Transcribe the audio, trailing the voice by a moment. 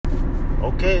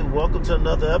Okay, welcome to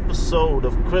another episode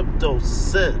of Crypto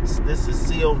Sense. This is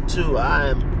CO2. I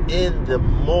am in the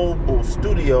mobile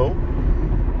studio,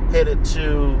 headed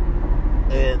to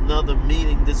another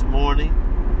meeting this morning.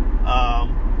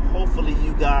 Hopefully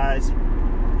you guys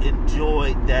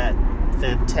enjoyed that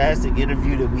fantastic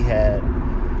interview that we had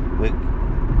with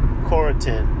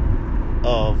Corentin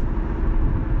of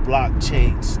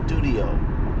Blockchain Studio.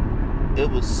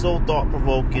 It was so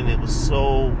thought-provoking. It was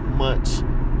so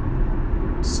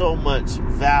much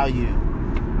value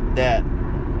that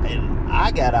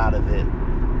I got out of it,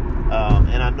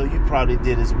 and I know you probably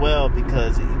did as well,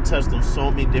 because it touched on so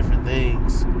many different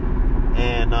things.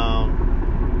 And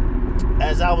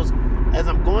as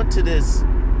I'm going to this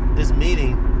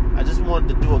meeting, I just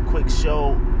wanted to do a quick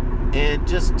show and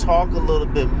just talk a little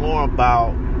bit more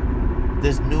about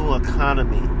this new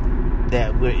economy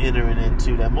that we're entering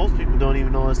into, that most people don't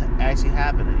even know is actually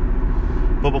happening.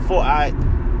 But before I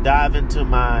dive into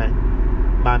my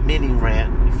mini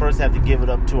rant, we first have to give it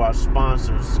up to our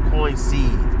sponsors.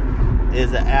 CoinSeed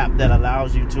is an app that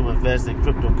allows you to invest in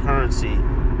cryptocurrency,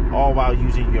 all while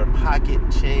using your pocket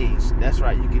change. That's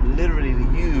right, you can literally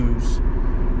use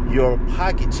your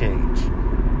pocket change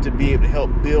to be able to help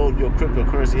build your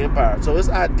cryptocurrency empire. So it's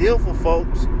ideal for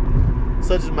folks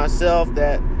such as myself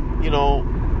that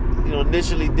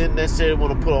initially didn't necessarily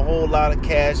want to put a whole lot of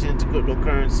cash into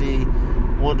cryptocurrency,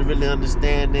 wanted to really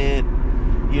understand it,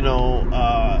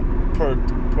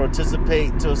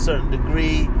 participate to a certain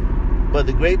degree. But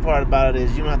the great part about it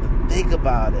is you don't have to think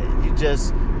about it. You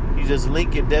just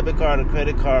link your debit card or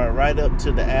credit card right up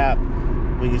to the app.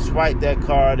 When you swipe that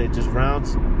card, it just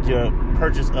rounds your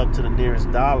purchase up to the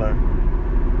nearest dollar,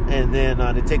 and then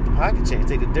they take the pocket change,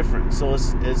 take the difference. So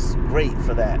it's great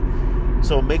for that.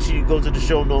 So make sure you go to the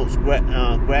show notes,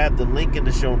 grab the link in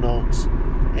the show notes,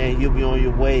 and you'll be on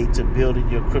your way to building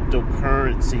your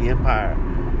cryptocurrency empire.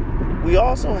 We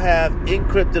also have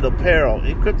Encrypted Apparel.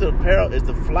 Encrypted Apparel is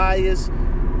the flyest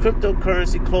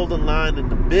cryptocurrency clothing line in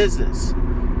the business.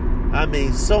 I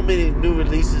mean, so many new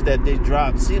releases that they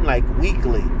drop seem like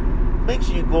weekly. Make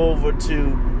sure you go over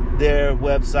to their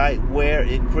website,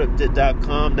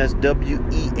 wearencrypted.com. That's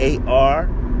WEAR,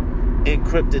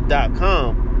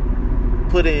 encrypted.com.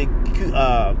 Put in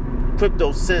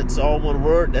Crypto Sense, all one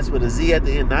word. That's with a Z at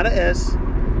the end, not an S,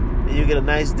 and you get a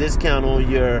nice discount on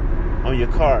your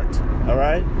cart. All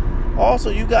right. Also,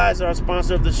 you guys are a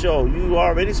sponsor of the show. You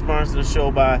already sponsored the show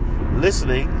by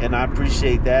listening, and I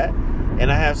appreciate that.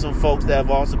 And I have some folks that have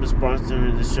also been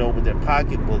sponsoring the show with their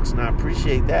pocketbooks, and I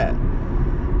appreciate that.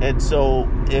 And so,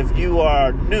 if you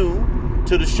are new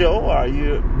to the show, or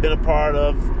you've been a part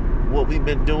of what we've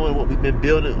been doing, what we've been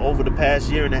building over the past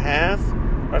year and a half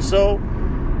or so,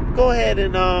 go ahead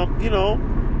and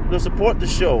support the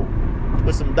show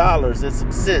with some dollars and some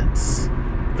cents,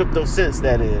 crypto cents,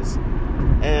 that is.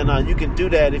 And you can do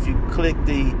that if you click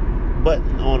the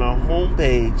button on our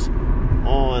homepage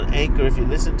on Anchor, if you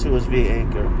listen to us via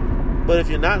Anchor. But if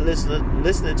you're not listening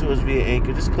to us via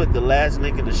Anchor, just click the last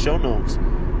link in the show notes,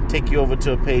 take you over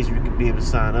to a page where you can be able to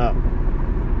sign up.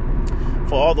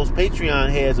 For all those Patreon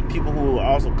heads and people who are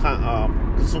also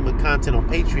consuming content on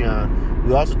Patreon,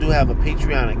 we also do have a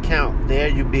Patreon account. There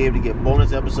you'll be able to get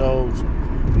bonus episodes.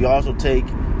 We also take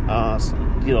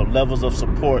levels of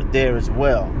support there as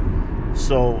well.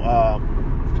 So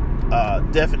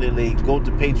definitely go to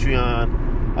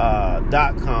patreon.com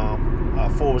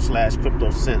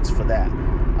 /CryptoSense for that.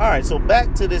 All right, so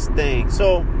back to this thing.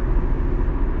 So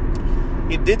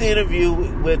you did the interview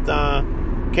with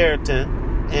Corentin,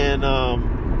 and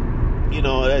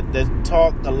that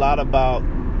talked a lot about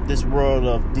this world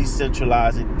of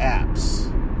decentralizing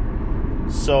apps.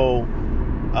 So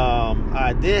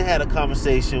I then had a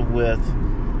conversation with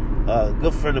a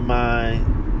good friend of mine,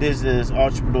 business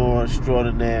entrepreneur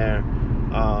extraordinaire,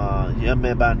 young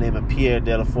man by the name of Pierre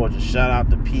De La Forge. Shout out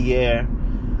to Pierre.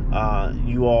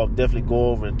 You all definitely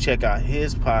go over and check out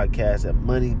his podcast at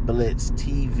Money Blitz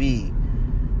TV.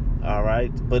 All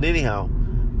right, but anyhow,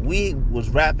 we was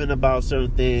rapping about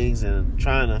certain things and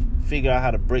trying to figure out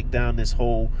how to break down this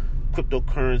whole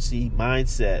cryptocurrency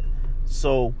mindset.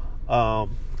 So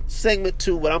segment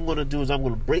 2, what I'm going to do is I'm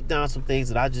going to break down some things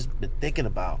that I've just been thinking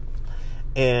about,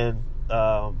 and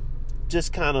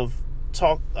just kind of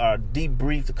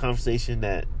debrief the conversation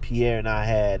that Pierre and I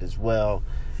had as well,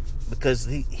 because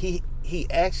he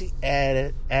actually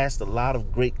asked a lot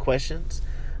of great questions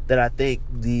that I think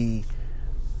the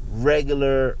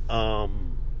regular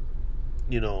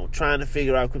trying to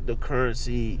figure out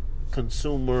cryptocurrency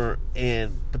consumer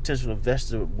and potential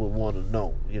investor would want to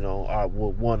know, or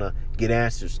would want to get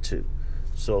answers to.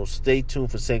 So stay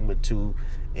tuned for segment 2,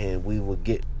 and we will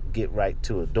get get right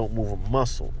to it. Don't move a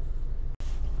muscle.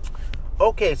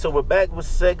 Okay, so we're back with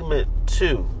segment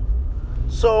 2.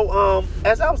 So,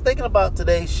 as I was thinking about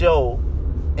today's show,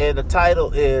 and the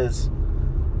title is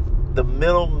 "The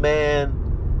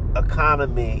Middleman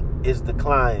Economy is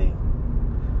Declining,"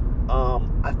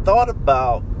 I thought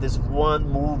about this one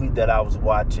movie that I was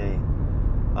watching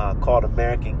called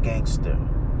American Gangster.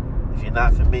 If you're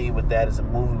not familiar with that, it's a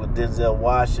movie with Denzel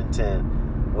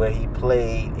Washington where he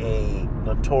played a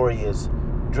notorious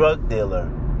drug dealer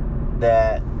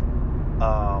that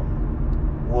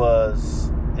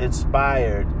was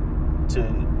inspired to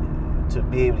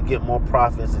be able to get more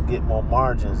profits and get more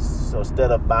margins. So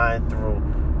instead of buying through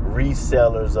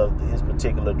resellers of his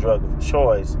particular drug of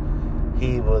choice,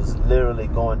 he was literally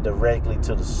going directly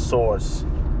to the source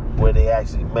where they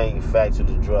actually manufactured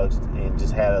the drugs and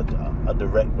just had a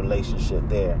direct relationship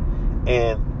there.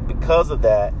 And because of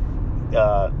that,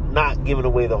 not giving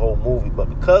away the whole movie, but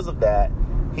because of that,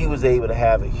 he was able to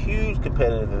have a huge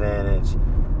competitive advantage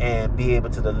and be able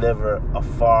to deliver a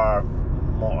far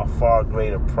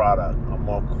greater product, a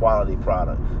more quality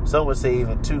product. Some would say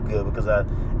even too good, because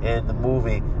in the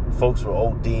movie, folks were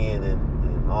ODing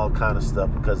and all kind of stuff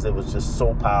because it was just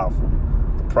so powerful,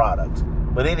 the product.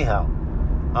 But anyhow,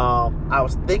 I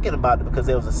was thinking about it because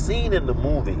there was a scene in the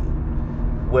movie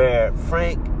where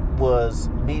Frank was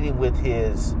meeting with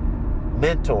his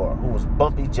mentor, who was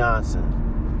Bumpy Johnson.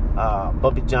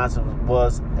 Bumpy Johnson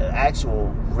was an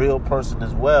actual real person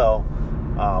as well,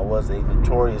 was a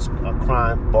notorious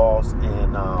crime boss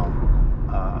and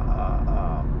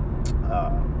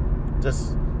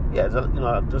just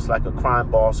like a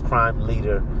crime boss, crime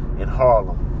leader in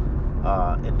Harlem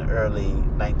in the early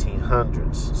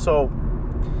 1900s. So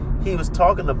he was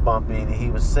talking to Bumpy, and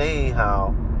he was saying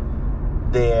how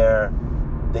there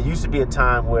used to be a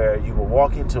time where you would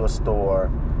walk into a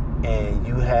store and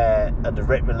you had a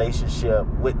direct relationship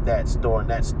with that store, and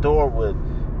that store would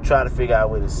try to figure out a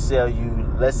way to sell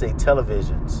you, let's say,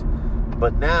 televisions.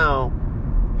 But now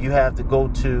you have to go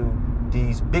to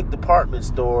these big department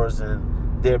stores,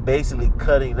 and they're basically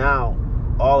cutting out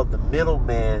all of the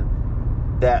middlemen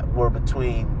that were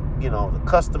between, the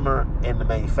customer and the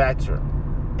manufacturer,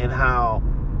 and how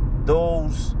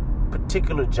those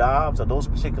particular jobs or those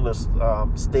particular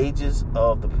stages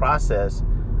of the process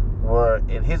were,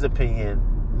 in his opinion,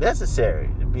 necessary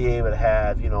to be able to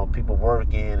have, people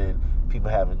working and people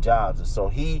having jobs. And so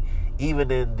he,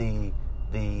 even in the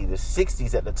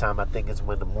 60s at the time, I think is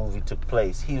when the movie took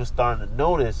place, he was starting to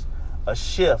notice a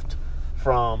shift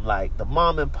from like the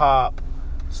mom and pop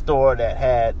store that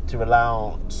had to rely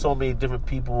on so many different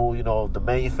people, the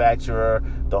manufacturer,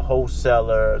 the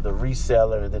wholesaler, the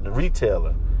reseller, and then the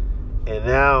retailer. And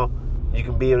now you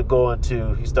can be able to go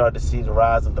into, he started to see the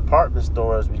rise of department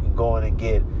stores where you can go in and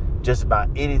get just about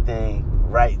anything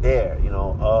right there,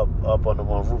 up under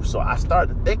one roof. So I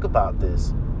started to think about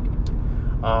this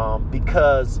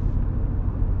because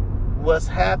what's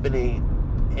happening,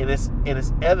 and it's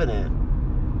evident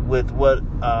with what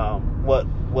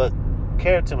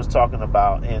Carrington was talking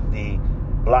about in the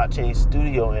Blockchain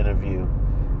Studio interview,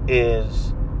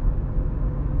 is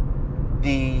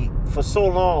for so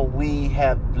long we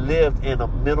have lived in a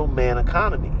middleman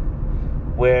economy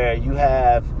where you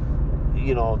have,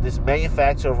 this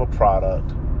manufacturer of a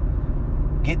product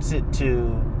gets it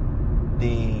to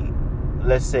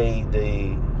let's say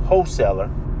the wholesaler.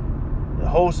 The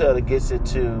wholesaler gets it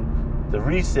to the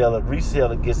reseller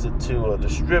gets it to a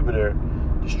distributor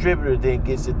then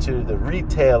gets it to the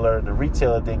retailer, and the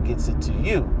retailer then gets it to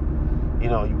you.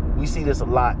 We see this a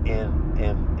lot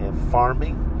in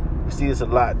farming. We see this a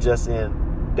lot just in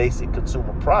basic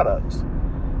consumer products.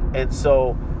 And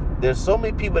so there's so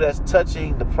many people that's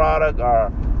touching the product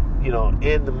or,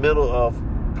 in the middle of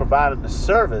providing the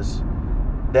service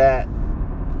that,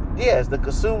 yes, the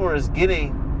consumer is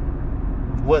getting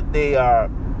what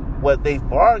they've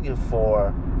bargained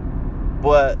for.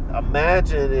 But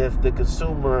imagine if the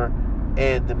consumer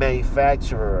and the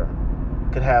manufacturer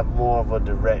could have more of a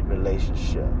direct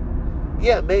relationship.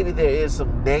 Yeah, maybe there is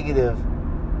some negative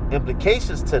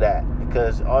implications to that,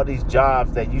 because all these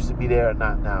jobs that used to be there are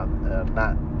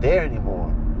not there anymore.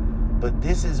 But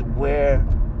this is where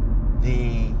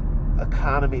the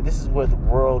economy, this is where the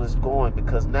world is going,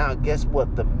 because now guess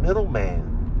what? The middleman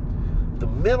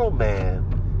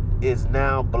is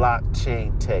now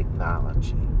blockchain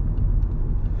technology,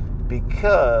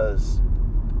 because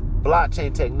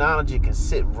blockchain technology can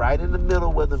sit right in the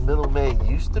middle where the middleman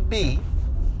used to be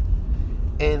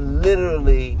and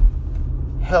literally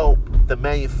help the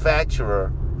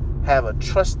manufacturer have a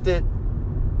trusted,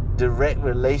 direct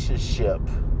relationship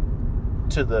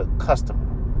to the customer.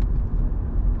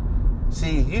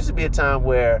 See, it used to be a time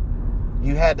where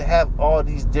you had to have all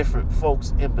these different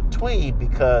folks in between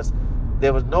because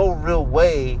there was no real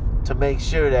way to make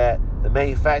sure that the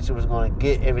manufacturer was going to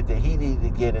get everything he needed to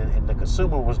get and the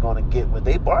consumer was going to get what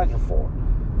they bargained for.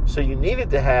 So you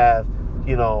needed to have,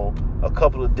 a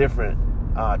couple of different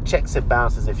checks and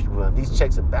balances, if you will. And these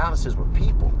checks and balances were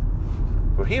people,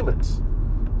 were humans.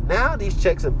 Now these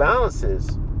checks and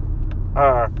balances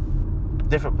are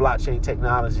different blockchain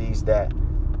technologies that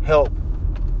help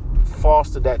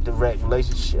foster that direct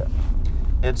relationship.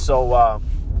 And so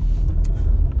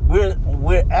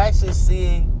we're actually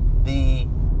seeing the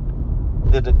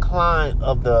decline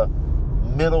of the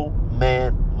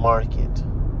middleman market,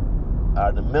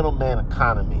 the middleman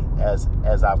economy, as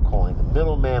I've coined. The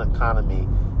middleman economy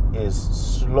is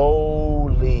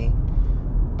slowly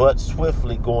but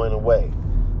swiftly going away.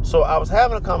 So I was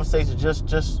having a conversation, just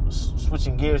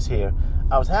switching gears here.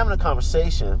 I was having a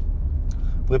conversation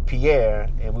with Pierre,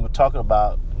 and we were talking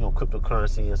about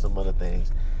cryptocurrency and some other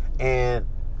things, and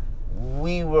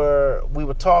we were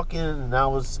talking, and I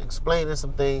was explaining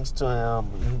some things to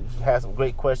him. He had some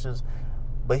great questions,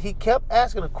 but he kept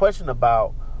asking a question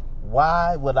about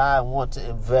why would I want to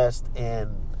invest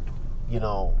in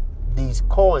these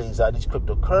coins or these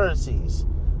cryptocurrencies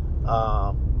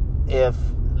if,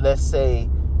 let's say,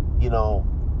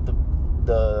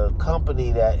 the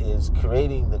company that is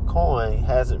creating the coin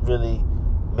hasn't really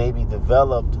maybe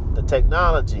developed the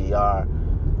technology, or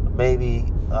maybe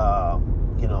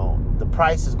the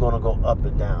price is going to go up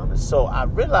and down. And so I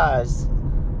realized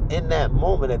in that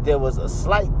moment that there was a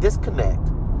slight disconnect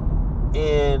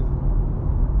in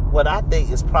what I think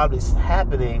is probably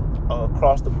happening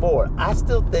across the board. I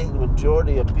still think the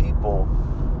majority of people,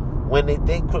 when they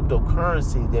think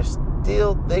cryptocurrency, they're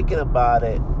still thinking about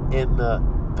it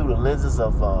through the lenses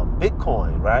of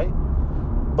Bitcoin, right?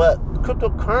 But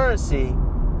cryptocurrency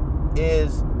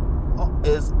is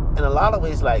in a lot of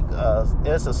ways like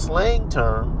it's a slang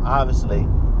term, obviously,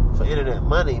 for internet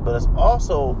money, but it's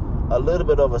also a little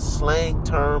bit of a slang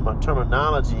term or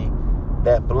terminology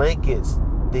that blankets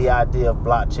the idea of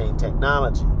blockchain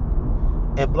technology.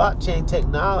 And blockchain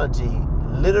technology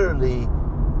literally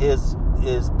is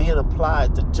being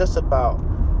applied to just about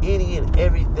any and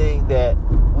everything that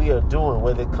we are doing,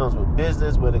 whether it comes with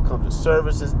business, whether it comes to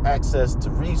services, access to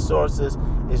resources.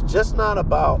 It's just not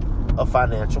about a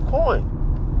financial coin.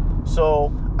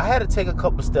 So I had to take a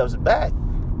couple of steps back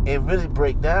and really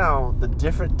break down the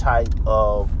different type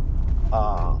of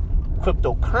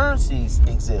cryptocurrencies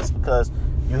exist, because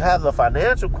you have the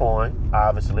financial coin,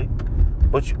 obviously,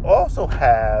 but you also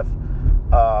have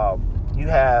a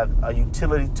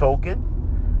utility token,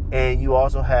 and you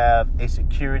also have a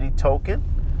security token,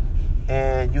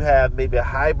 and you have maybe a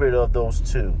hybrid of those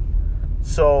two.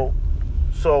 So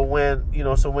when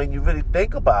you really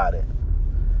think about it,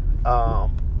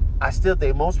 I still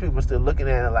think most people are still looking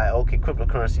at it like, okay,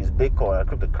 cryptocurrency is Bitcoin.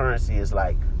 Cryptocurrency is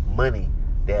like money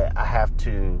that I have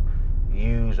to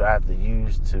use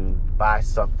to buy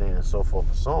something, and so forth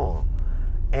and so on.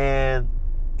 And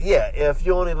yeah, if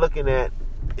you're only looking at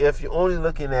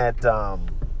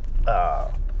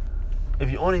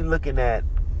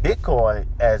Bitcoin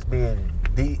as being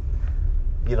the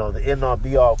end all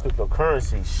be all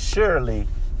cryptocurrency, surely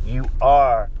you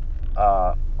are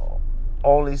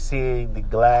only seeing the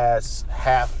glass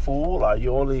half full, or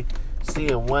you're only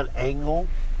seeing one angle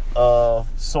of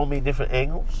so many different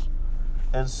angles.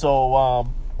 And so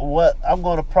what I'm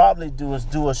going to probably do is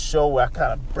do a show where I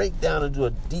kind of break down and do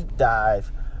a deep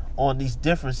dive on these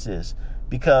differences,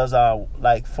 because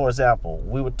like, for example,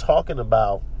 we were talking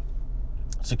about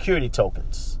security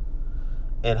tokens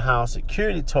and how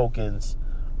security tokens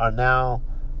are now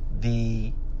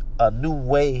a new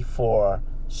way for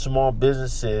small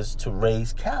businesses to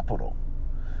raise capital.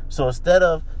 So instead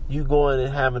of you going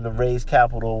and having to raise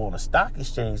capital on a stock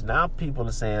exchange, now people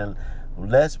are saying,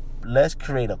 let's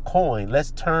create a coin.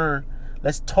 Let's tokenize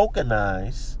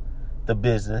the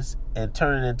business and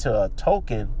turn it into a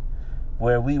token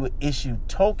where we would issue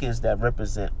tokens that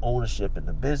represent ownership in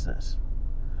the business.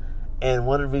 And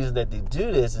one of the reasons that they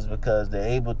do this is because they're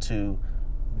able to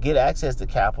get access to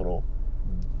capital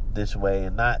this way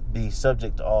and not be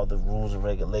subject to all the rules and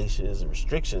regulations and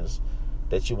restrictions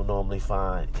that you would normally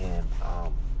find in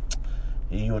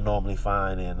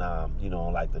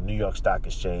like the New York Stock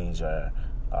Exchange or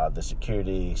the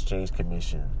Security Exchange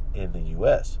Commission in the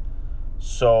U.S.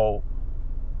 So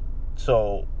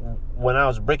when I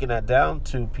was breaking that down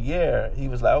to Pierre, he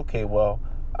was like, okay, well,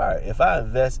 all right, if I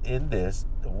invest in this,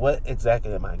 what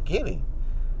exactly am I getting?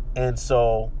 And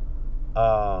so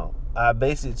I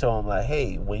basically told him, like,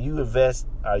 hey, when you invest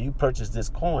or you purchase this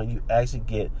coin, you actually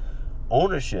get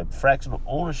ownership, fractional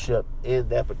ownership in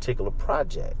that particular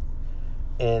project.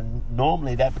 And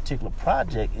normally that particular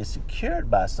project is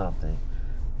secured by something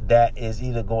that is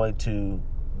either going to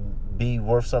be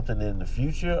worth something in the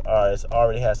future, or it's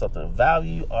already has something of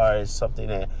value, or it's something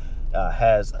that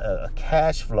has a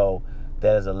cash flow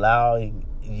that is allowing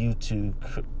you to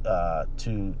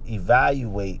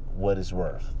evaluate what it's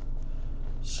worth.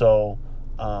 So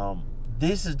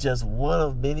this is just one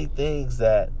of many things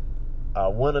that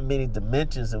one of many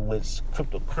dimensions in which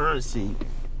cryptocurrency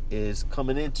is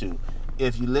coming into.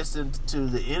 If you listen to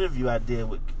the interview I did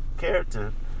with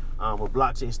Character with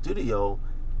Blockchain Studio,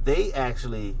 they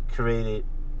actually created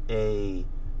a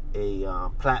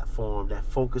platform that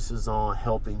focuses on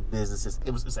helping businesses.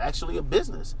 It's actually a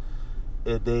business.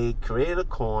 They created a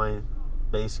coin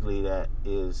basically that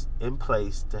is in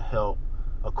place to help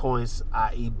a coins,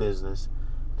 i.e. business,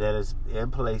 that is in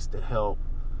place to help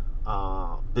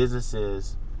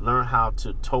businesses learn how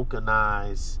to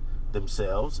tokenize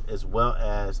themselves, as well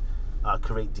as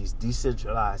create these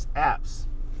decentralized apps,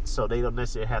 so they don't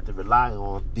necessarily have to rely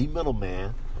on the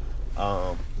middleman,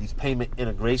 these payment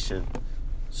integration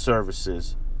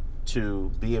services, to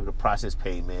be able to process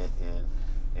payment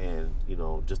and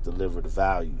just deliver the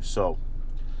value. So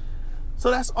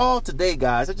that's all today,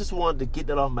 guys. I just wanted to get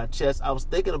that off my chest. I was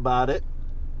thinking about it,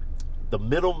 the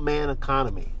middleman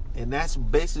economy, and that's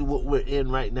basically what we're in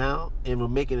right now, and we're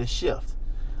making a shift.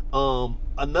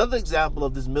 Another example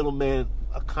of this middleman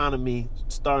economy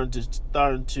starting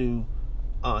to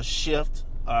shift,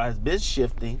 or has been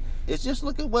shifting, is just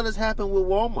look at what has happened with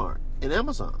Walmart and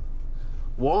Amazon.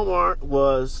 Walmart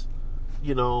was,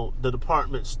 the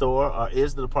department store, or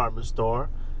is the department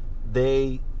store.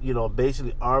 They,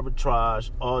 basically arbitrage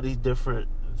all these different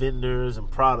vendors and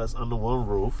products under one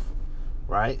roof,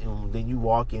 right? And then you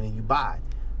walk in and you buy.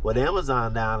 What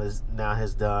Amazon now has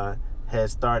done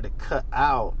has started to cut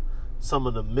out some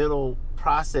of the middle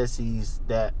processes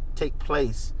that take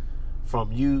place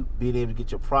from you being able to get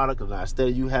your product. And instead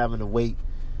of you having to wait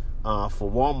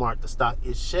for Walmart to stock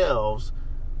its shelves,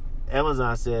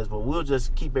 Amazon says, well, we'll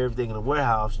just keep everything in the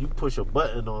warehouse. You push a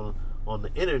button on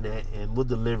the internet and we'll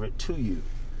deliver it to you.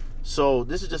 So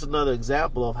this is just another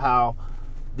example of how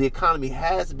the economy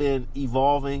has been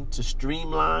evolving to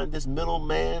streamline this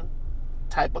middleman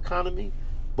type economy.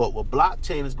 But what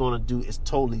blockchain is going to do is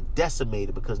totally decimate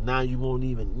it, because now you won't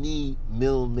even need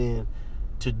middlemen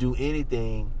to do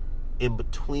anything in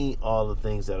between all the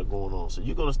things that are going on. So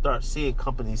you're going to start seeing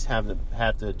companies have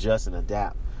to adjust and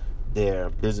adapt their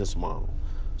business model.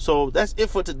 So that's it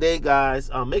for today,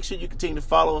 guys. Make sure you continue to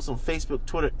follow us on Facebook,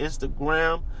 Twitter,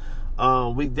 Instagram.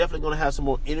 We're definitely going to have some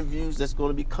more interviews that's going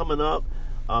to be coming up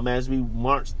as we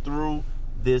march through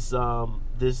this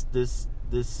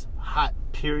hot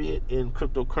period in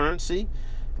cryptocurrency,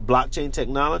 blockchain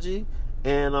technology.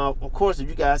 And of course, if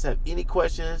you guys have any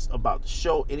questions about the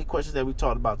show, any questions that we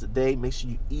talked about today, make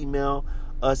sure you email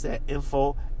us at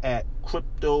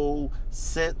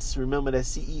info@cryptocents. Remember,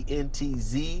 that's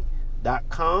CENTZ.com.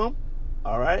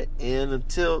 All right. And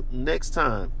until next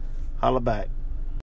time, holla back.